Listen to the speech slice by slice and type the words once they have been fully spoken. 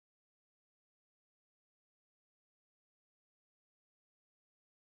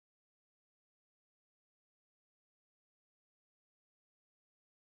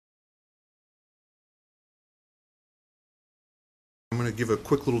I'm going to give a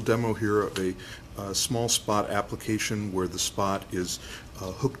quick little demo here of a small spot application where the spot is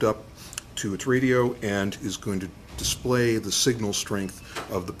hooked up to its radio and is going to display the signal strength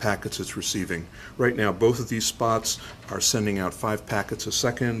of the packets it's receiving. Right now both of these spots are sending out 5 packets a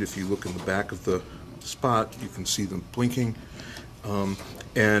second. If you look in the back of the spot you can see them blinking,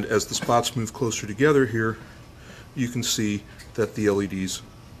 and as the spots move closer together here you can see that the LED's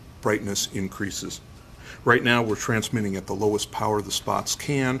brightness increases. Right now we're transmitting at the lowest power the spots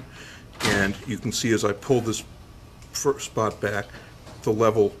can, and you can see as I pull this first spot back the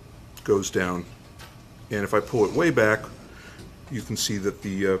level goes down, and if I pull it way back you can see that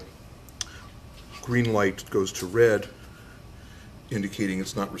the green light goes to red, indicating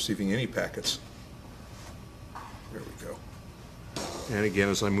it's not receiving any packets. There we go. And again,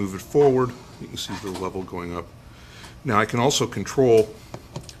 as I move it forward you can see the level going up. Now I can also control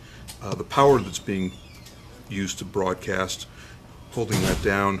the power that's being used to broadcast. Holding that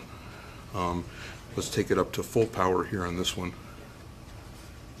down, let's take it up to full power here on this one,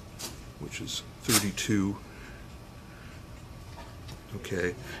 which is 32.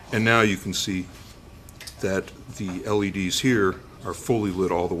 Okay, and now you can see that the LEDs here are fully lit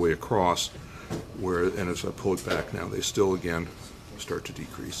all the way across, and as I pull it back now they still again start to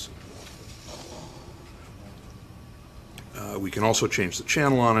decrease. We can also change the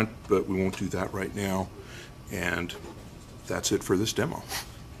channel on it, but we won't do that right now. And that's it for this demo.